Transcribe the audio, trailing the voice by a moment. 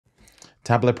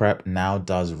Tableau Prep now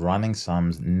does running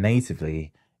sums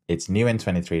natively. It's new in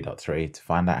 23.3. To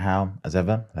find out how, as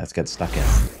ever, let's get stuck in.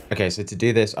 Okay, so to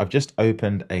do this, I've just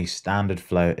opened a standard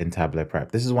flow in Tableau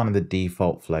Prep. This is one of the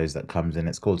default flows that comes in.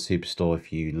 It's called Superstore.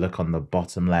 If you look on the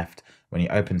bottom left, when you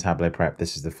open Tableau Prep,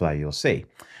 this is the flow you'll see.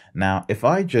 Now, if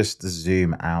I just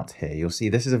zoom out here, you'll see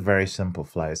this is a very simple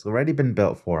flow. It's already been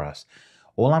built for us.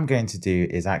 All I'm going to do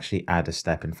is actually add a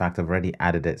step. In fact, I've already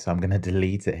added it, so I'm going to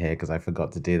delete it here because I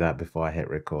forgot to do that before I hit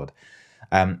record.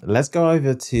 Let's go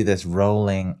over to this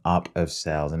rolling up of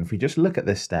sales. And if we just look at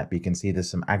this step, you can see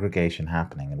there's some aggregation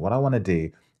happening. And what I want to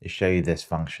do is show you this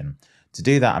function. To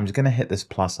do that, I'm just going to hit this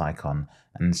plus icon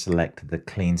and select the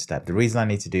clean step. The reason I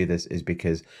need to do this is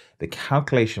because the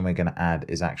calculation we're going to add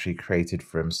is actually created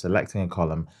from selecting a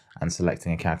column and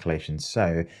selecting a calculation.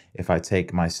 So if I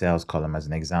take my sales column as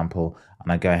an example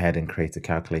and I go ahead and create a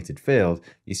calculated field,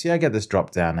 you see I get this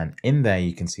drop down, and in there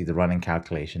you can see the running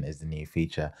calculation is the new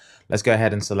feature. Let's go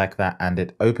ahead and select that, and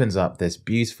it opens up this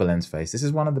beautiful interface. This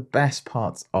is one of the best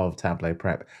parts of Tableau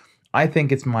Prep. I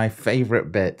think it's my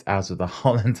favorite bit out of the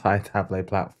whole entire Tableau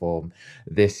platform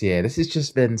this year. This has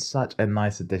just been such a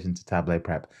nice addition to Tableau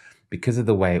Prep because of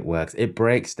the way it works. It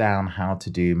breaks down how to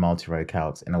do multi-row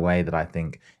calcs in a way that I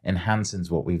think enhances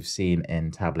what we've seen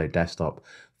in Tableau Desktop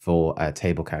for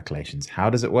table calculations. How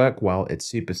does it work? Well, it's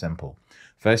super simple.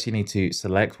 First, you need to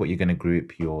select what you're going to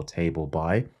group your table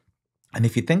by. And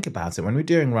if you think about it, when we're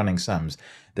doing running sums,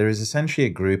 there is essentially a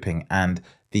grouping, and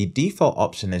the default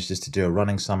option is just to do a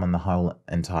running sum on the whole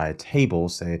entire table.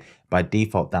 So by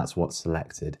default, that's what's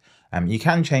selected. You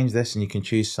can change this and you can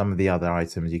choose some of the other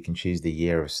items. You can choose the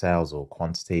year of sales or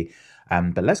quantity.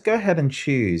 But let's go ahead and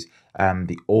choose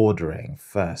the ordering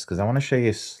first, because I want to show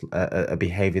you a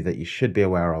behavior that you should be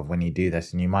aware of when you do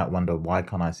this. And you might wonder, why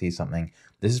can't I see something?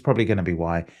 This is probably going to be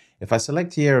why. If I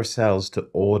select year of sales to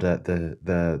order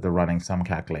the running sum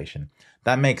calculation,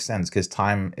 that makes sense because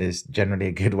time is generally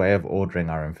a good way of ordering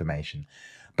our information.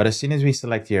 But as soon as we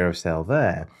select year of sale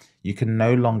there, you can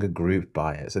no longer group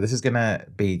by it. So this is going to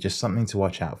be just something to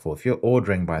watch out for. If you're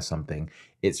ordering by something,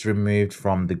 it's removed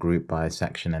from the group by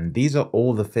section. And these are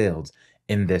all the fields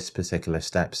in this particular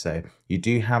step. So you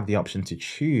do have the option to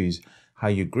choose how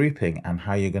you're grouping and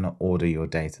how you're going to order your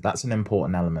data. That's an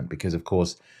important element because, of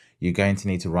course, you're going to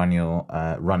need to run your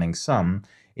running sum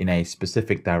in a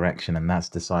specific direction, and that's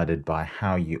decided by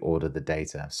how you order the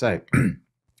data. So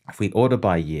if we order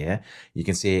by year, you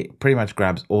can see it pretty much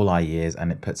grabs all our years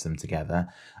and it puts them together,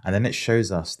 and then it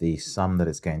shows us the sum that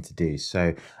it's going to do.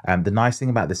 So the nice thing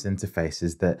about this interface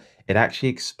is that it actually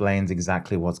explains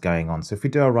exactly what's going on. So if we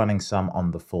do a running sum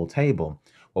on the full table,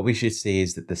 what we should see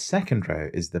is that the second row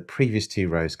is the previous two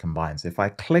rows combined. So if I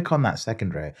click on that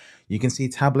second row, you can see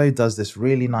Tableau does this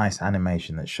really nice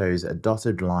animation that shows a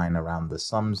dotted line around the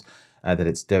sums that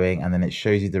it's doing, and then it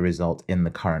shows you the result in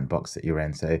the current box that you're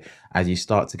in. So as you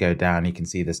start to go down, you can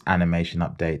see this animation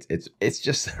update. It's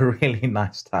just a really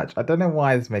nice touch. I don't know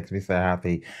why this makes me so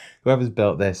happy. Whoever's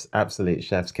built this, absolute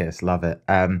chef's kiss, love it.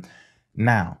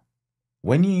 Now,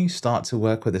 when you start to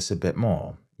work with this a bit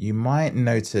more, you might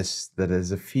notice that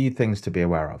there's a few things to be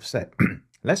aware of. So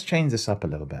let's change this up a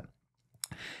little bit.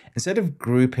 Instead of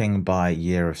grouping by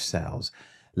year of sales,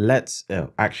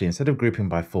 instead of grouping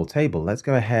by full table, let's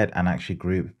go ahead and actually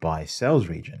group by sales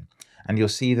region. And you'll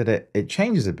see that it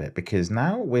changes a bit because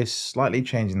now we're slightly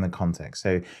changing the context.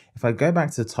 So if I go back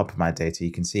to the top of my data,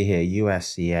 you can see here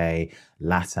USCA,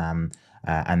 LATAM,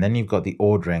 and then you've got the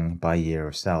ordering by year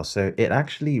of sales. So it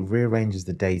actually rearranges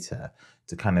the data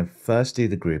to kind of first do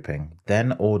the grouping,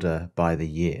 then order by the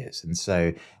years. And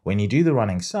so when you do the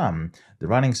running sum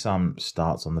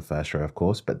starts on the first row, of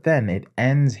course, but then it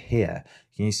ends here.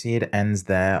 Can you see it ends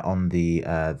there on the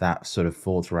that sort of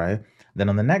fourth row? Then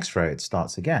on the next row, it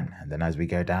starts again. And then as we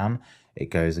go down, it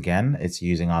goes again. It's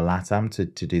using our LATAM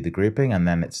to do the grouping, and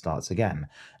then it starts again.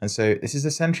 And so this is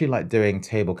essentially like doing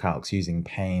table calcs using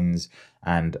panes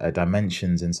and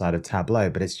dimensions inside of Tableau,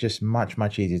 but it's just much,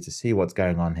 much easier to see what's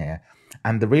going on here.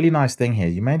 And the really nice thing here,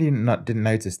 you maybe didn't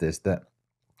notice this, that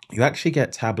you actually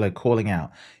get Tableau calling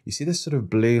out. You see this sort of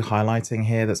blue highlighting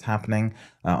here that's happening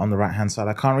on the right hand side.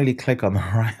 I can't really click on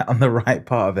the right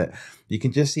part of it. You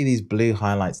can just see these blue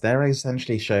highlights. They're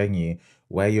essentially showing you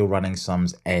where your running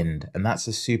sums end. And that's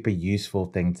a super useful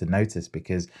thing to notice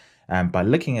because by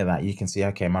looking at that, you can see,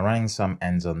 okay, my running sum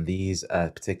ends on these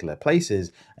particular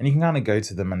places, and you can kind of go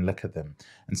to them and look at them.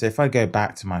 And so if I go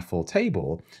back to my full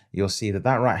table, you'll see that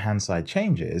that right-hand side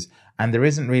changes, and there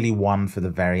isn't really one for the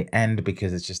very end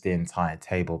because it's just the entire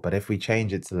table. But if we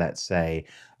change it to, let's say,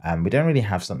 we don't really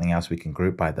have something else we can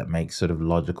group by that makes sort of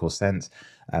logical sense.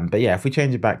 But yeah, if we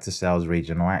change it back to sales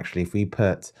region, or actually if we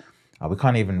put We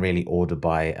can't even really order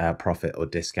by profit or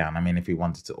discount. I mean, if we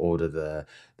wanted to order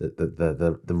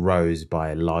the rows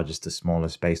by largest to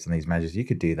smallest based on these measures, you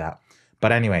could do that.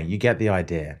 But anyway, you get the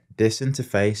idea. This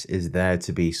interface is there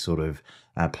to be sort of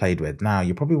played with. Now,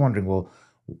 you're probably wondering, well,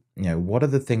 what are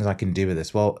the things I can do with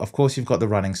this? Well, of course, you've got the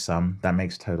running sum. That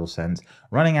makes total sense.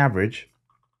 Running average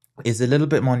is a little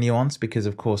bit more nuanced because,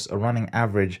 of course, a running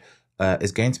average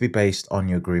is going to be based on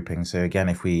your grouping. So again,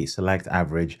 if we select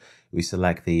average, we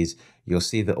select these, you'll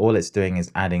see that all it's doing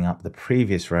is adding up the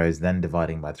previous rows, then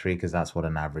dividing by 3, because that's what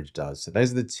an average does. So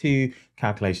those are the two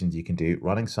calculations you can do: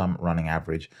 running sum, running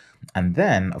average. And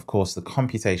then, of course, the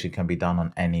computation can be done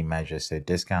on any measure, so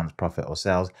discounts, profit, or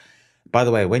sales. By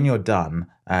the way, when you're done,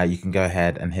 you can go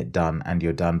ahead and hit done and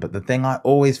you're done. But the thing I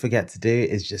always forget to do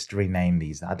is just rename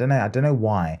these. I don't know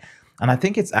why. And I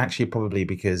think it's actually probably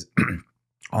because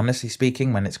honestly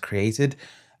speaking, when it's created,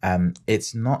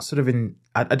 it's not sort of in,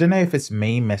 I don't know if it's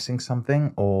me missing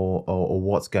something or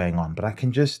what's going on, but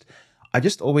I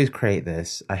just always create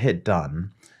this. I hit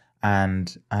done.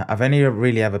 And I've only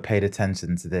really ever paid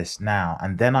attention to this now,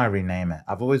 and then I rename it.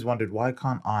 I've always wondered, why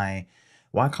can't I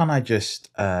just,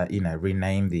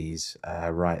 rename these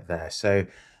right there? So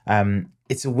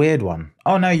it's a weird one.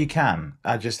 Oh, no, you can.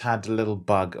 I just had a little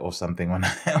bug or something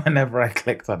whenever I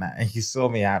clicked on it. And you saw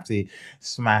me actually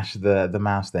smash the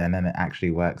mouse there, and then it actually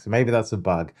works. So maybe that's a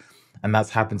bug. And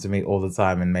that's happened to me all the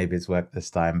time, and maybe it's worked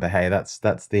this time. But hey, that's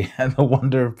the the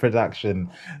wonder of production.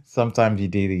 Sometimes you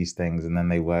do these things and then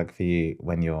they work for you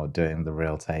when you're doing the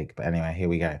real take. But anyway, here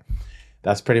we go.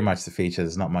 That's pretty much the feature.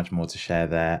 There's not much more to share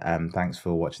there. Thanks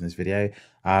for watching this video.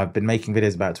 I've been making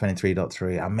videos about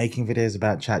 23.3. I'm making videos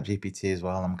about ChatGPT as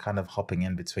well. I'm kind of hopping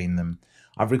in between them.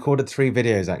 I've recorded 3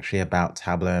 videos actually about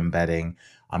Tableau embedding.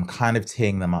 I'm kind of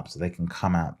teeing them up so they can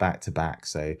come out back to back.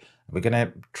 So we're going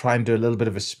to try and do a little bit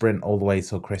of a sprint all the way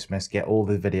till Christmas, get all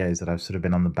the videos that I've sort of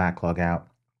been on the backlog out.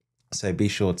 So be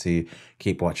sure to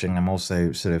keep watching. I'm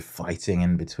also sort of fighting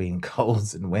in between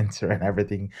colds and winter and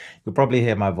everything. You'll probably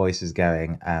hear my voice is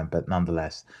going, but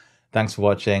nonetheless, thanks for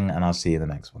watching, and I'll see you in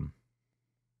the next one.